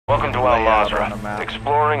Welcome to Al Mazrah.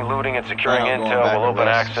 Exploring, looting, and securing intel will open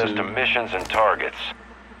access to missions and targets.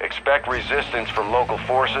 Expect resistance from local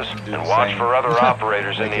forces and watch for other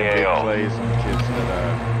operators in the AO. Plays on kids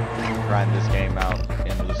that grind this game out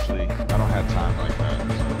endlessly. I don't have time like that.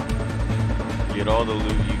 So get all the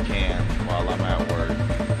loot you can while I'm at work,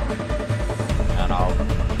 and I'll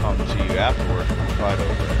come to you afterwards and we'll fight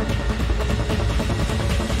over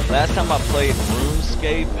it. Last time I played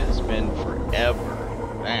RuneScape, it's been forever.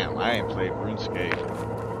 Damn, I ain't played RuneScape.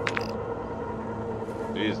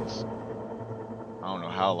 Jesus. I don't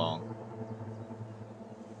know how long.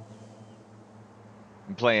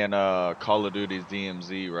 I'm playing Call of Duty's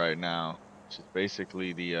DMZ right now, which is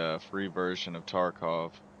basically the free version of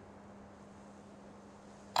Tarkov.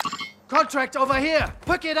 Contract over here!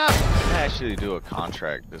 Pick it up! I actually do a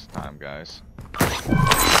contract this time, guys.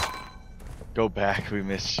 Go back, we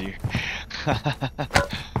missed you.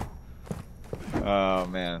 Oh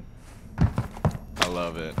man, I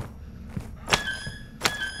love it.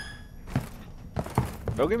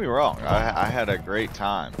 Don't get me wrong, I had a great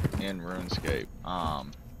time in RuneScape,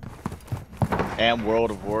 and World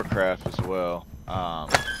of Warcraft as well. I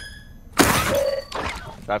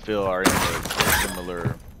feel are in a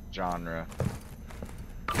similar genre.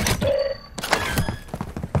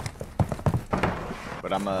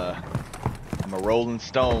 But I'm a Rolling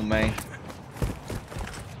Stone, man.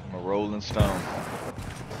 I'm a Rolling Stone.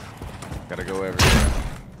 Gotta go everywhere.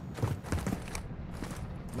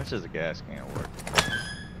 How much does a gas can work?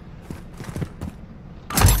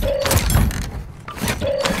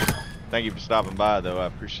 Thank you for stopping by, though. I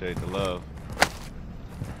appreciate the love.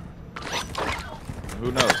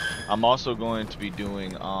 Who knows? I'm also going to be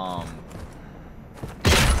doing like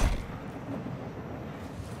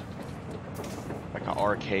an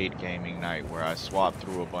arcade gaming night where I swap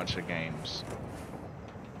through a bunch of games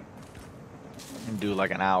and do like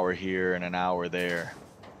an hour here and an hour there.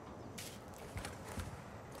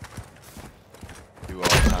 Do all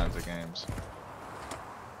kinds of games.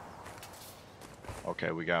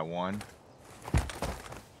 Okay, we got one.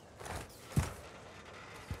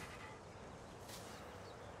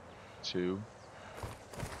 Two.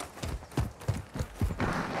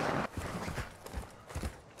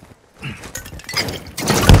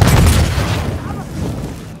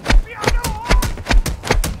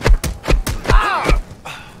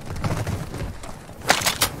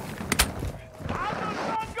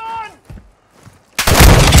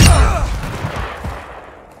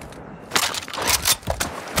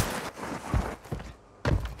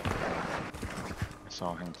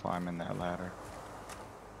 Saw him climbing that ladder.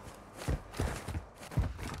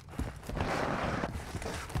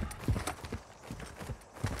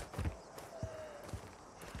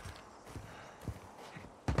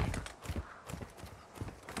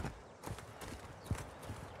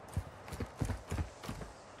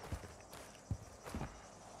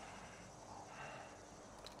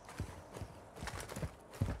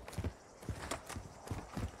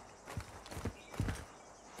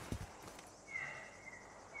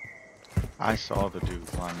 I saw the dude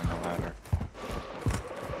climbing the ladder.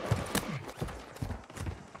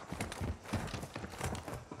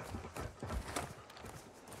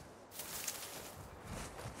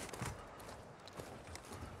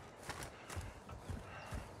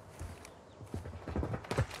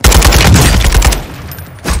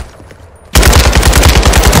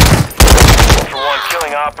 For one,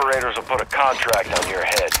 killing operators will put a contract on your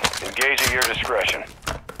head. Engage at your discretion.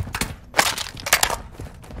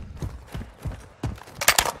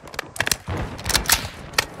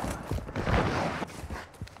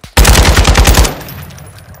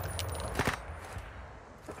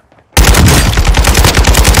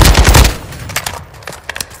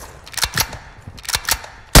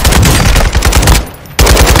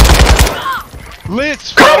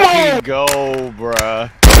 Let's fucking go, bruh.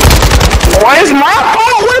 Why is my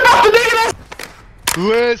fault? What about the nigga?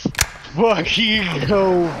 Let's fucking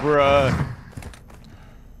go, bruh.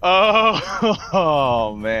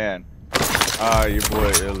 Oh, man. Ah, your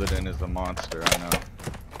boy Illidan is a monster, I know.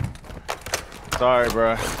 Sorry,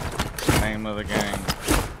 bruh. Name of the game.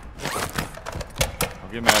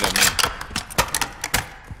 Don't get mad at me.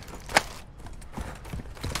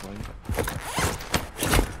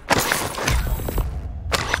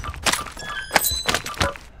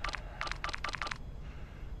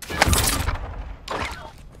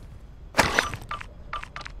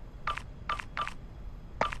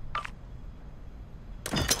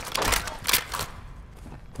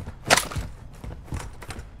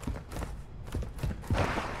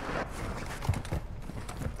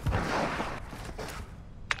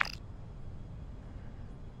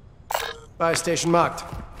 Buy station marked.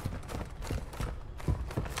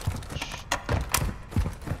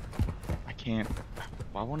 can't.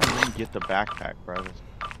 Why won't I even get the backpack, bro?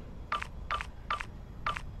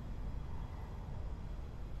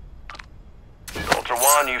 Ultra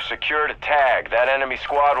One, you've secured a tag. That enemy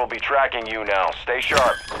squad will be tracking you now. Stay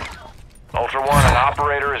sharp. Ultra One, an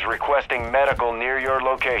operator is requesting medical near your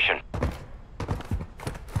location.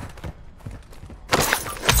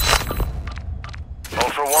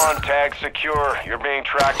 Ultra One, tag secure. You're being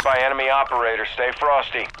tracked by enemy operators. Stay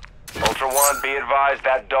frosty. Ultra One, be advised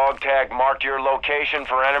that dog tag marked your location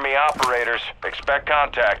for enemy operators. Expect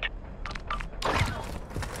contact.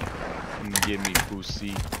 Give me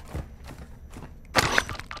pussy.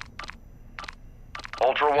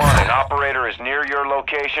 Ultra One, an operator is near your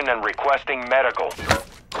location and requesting medical.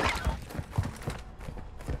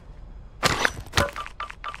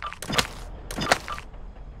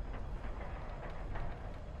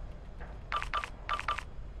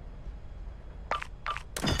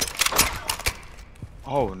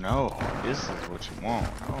 Oh no, this is what you want.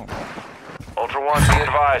 Oh. Ultra One, be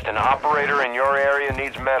advised, an operator in your area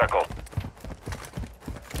needs medical.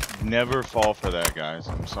 Never fall for that, guys.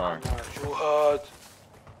 I'm sorry.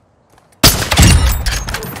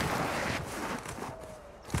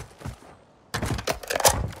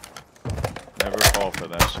 Never fall for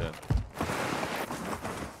that shit.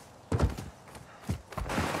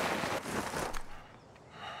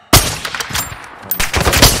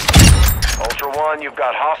 Ultra One, you've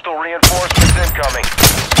got hostile reinforcements incoming.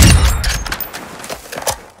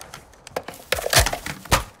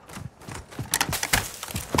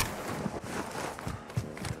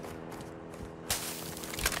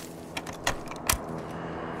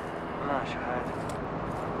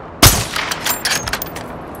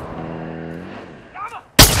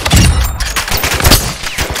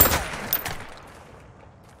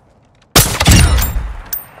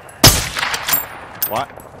 What?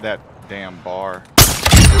 That damn bar.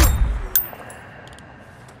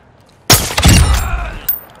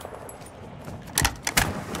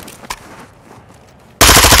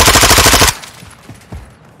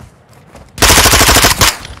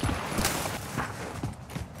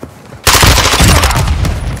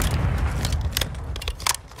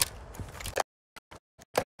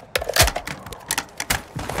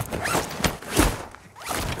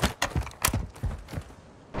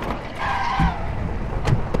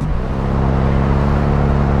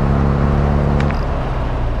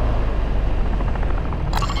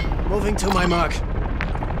 Moving to my mark.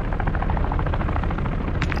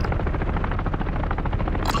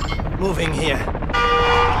 Moving here.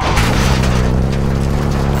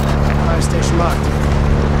 Fire station marked.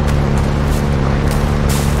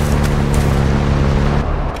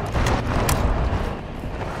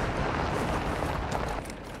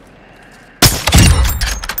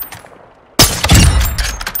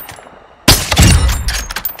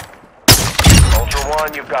 Ultra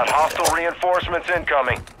One, you've got hostile reinforcements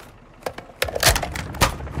incoming.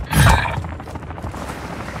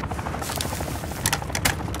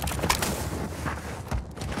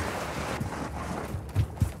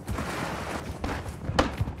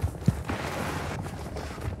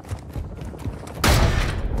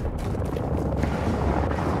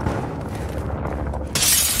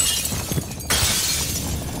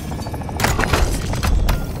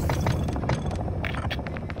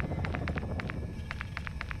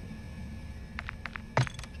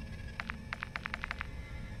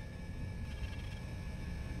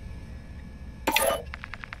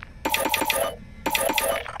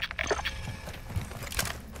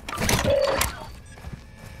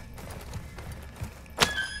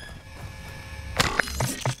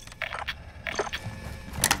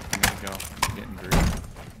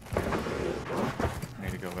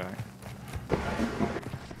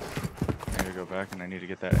 And I need to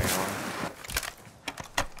get that AR.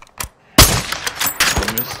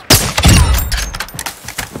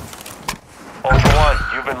 Ultra One,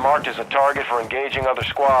 you've been marked as a target for engaging other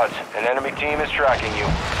squads. An enemy team is tracking you.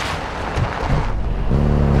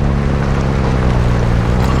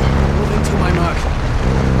 Moving to my mark.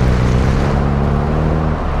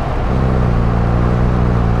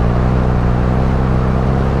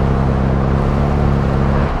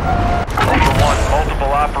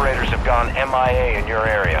 Operators have gone MIA in your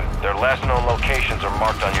area. Their last known locations are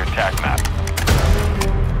marked on your TAC map.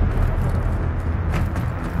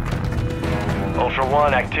 Ultra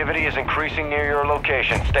One, activity is increasing near your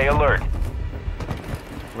location. Stay alert.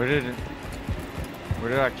 Where did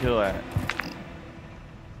I kill at?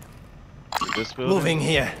 This building? Moving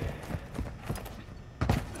here.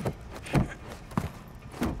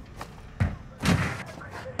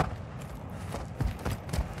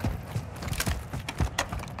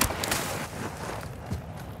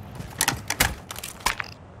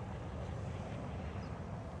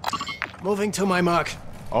 Moving to my mark.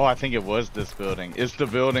 Oh, I think it was this building. It's the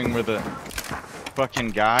building where the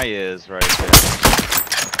fucking guy is right there.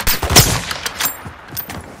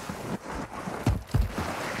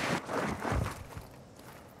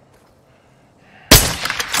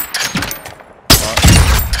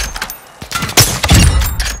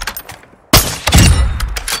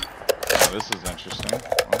 Oh, this is interesting.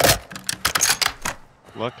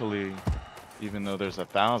 Well, luckily, even though there's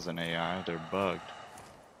 1,000 AI, they're bugged.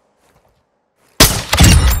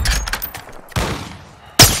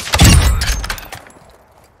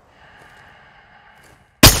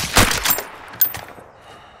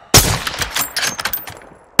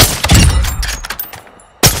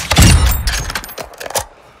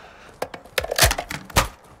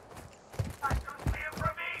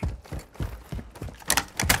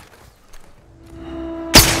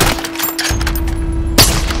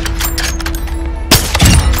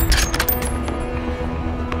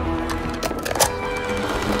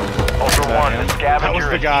 That was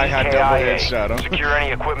the guy who had double headshot him. Secure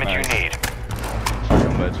any equipment Nice. you need.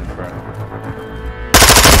 Fucking legend, bro.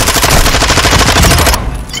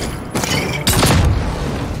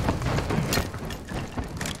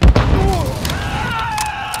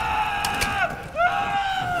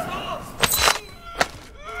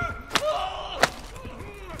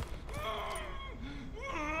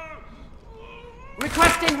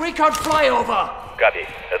 Requesting recon flyover. Copy.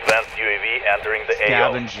 Advanced UAV entering the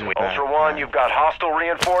Scavenger AO. Ultra backpack. One, you've got hostile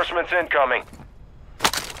reinforcements incoming.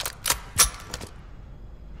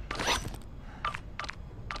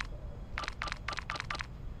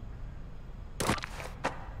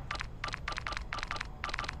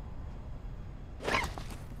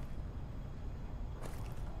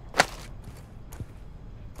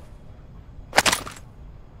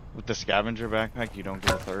 With the scavenger backpack, you don't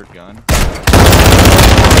get a third gun.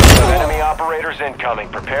 Enemy operators incoming.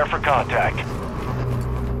 Prepare for contact.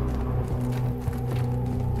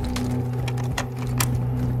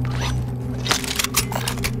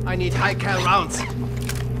 I need high cal rounds.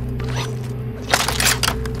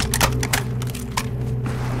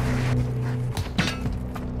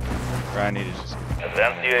 Or I need to just.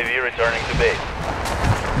 Advanced UAV returning to base.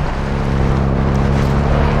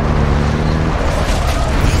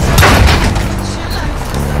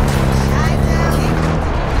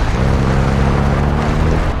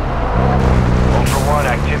 Ultra One,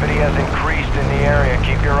 activity has increased in the area.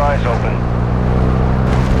 Keep your eyes open.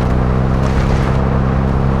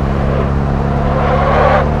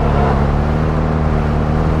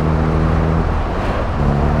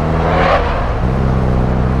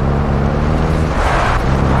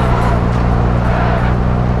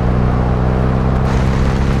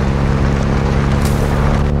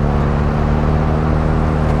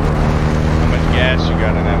 How much gas you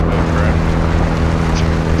got in that boat, bro?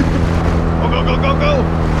 Oh, go, go, go, go!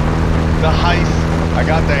 The heist. I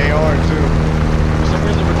got the AR too. For some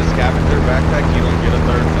reason, with the scavenger backpack, you don't get a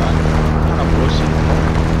third gun. I'm bullshit.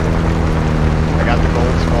 I got the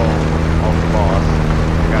gold skull off the boss.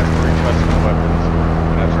 I got 3 custom weapons.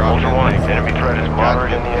 And I dropped Ultra One, enemy threat is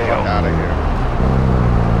moderate in the AO. Out of here.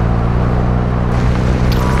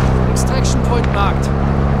 Extraction point marked.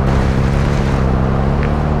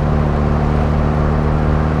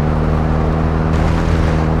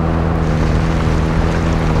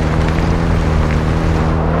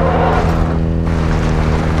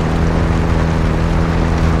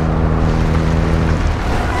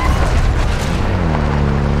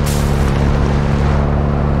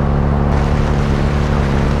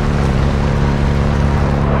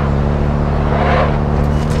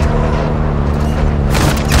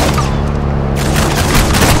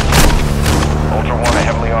 Ultra One, a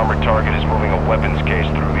heavily armored target is moving a weapons case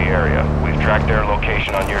through the area. We've tracked their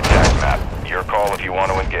location on your tac map. Your call if you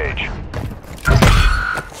want to engage.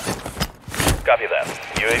 Copy that.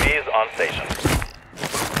 UAV is on station.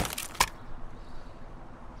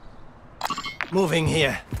 Moving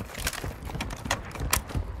here.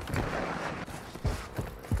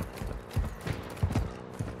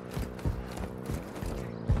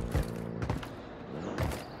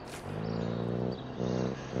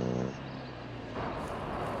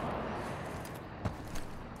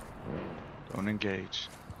 Don't engage.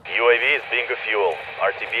 UAV is being refueled.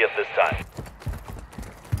 RTB at this time.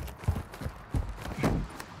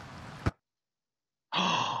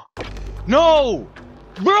 No!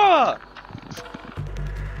 Bruh!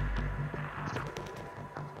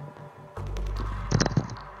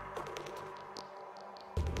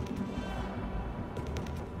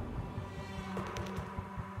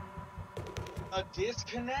 A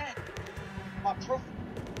disconnect. My profile.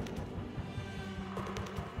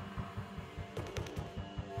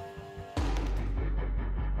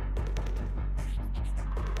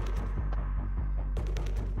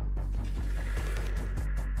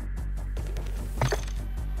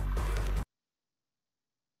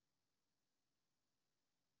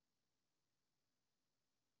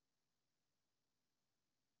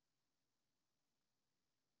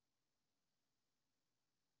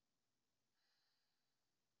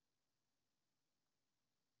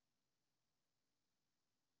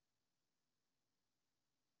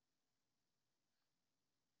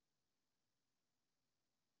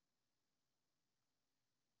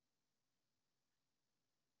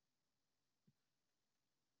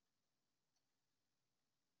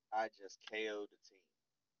 I just KO'd the team.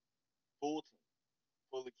 Full team.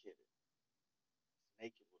 Fully kitted.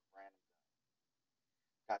 Naked with random guns.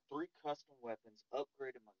 Got 3 custom weapons.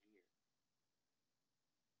 Upgraded my gear.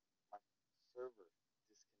 My server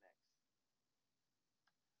disconnects.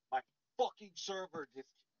 My fucking server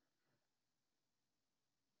disconnects.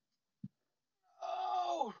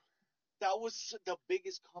 Oh! That was the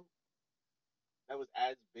biggest that was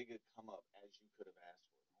as big a come up as you could have asked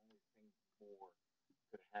for. The only thing more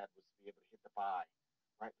could have had was to be able to hit the buy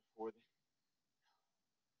right before the.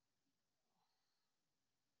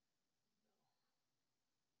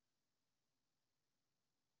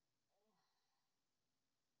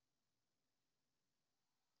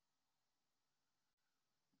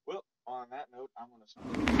 Well, on that note, I'm gonna.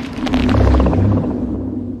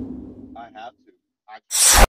 I have to. I can't.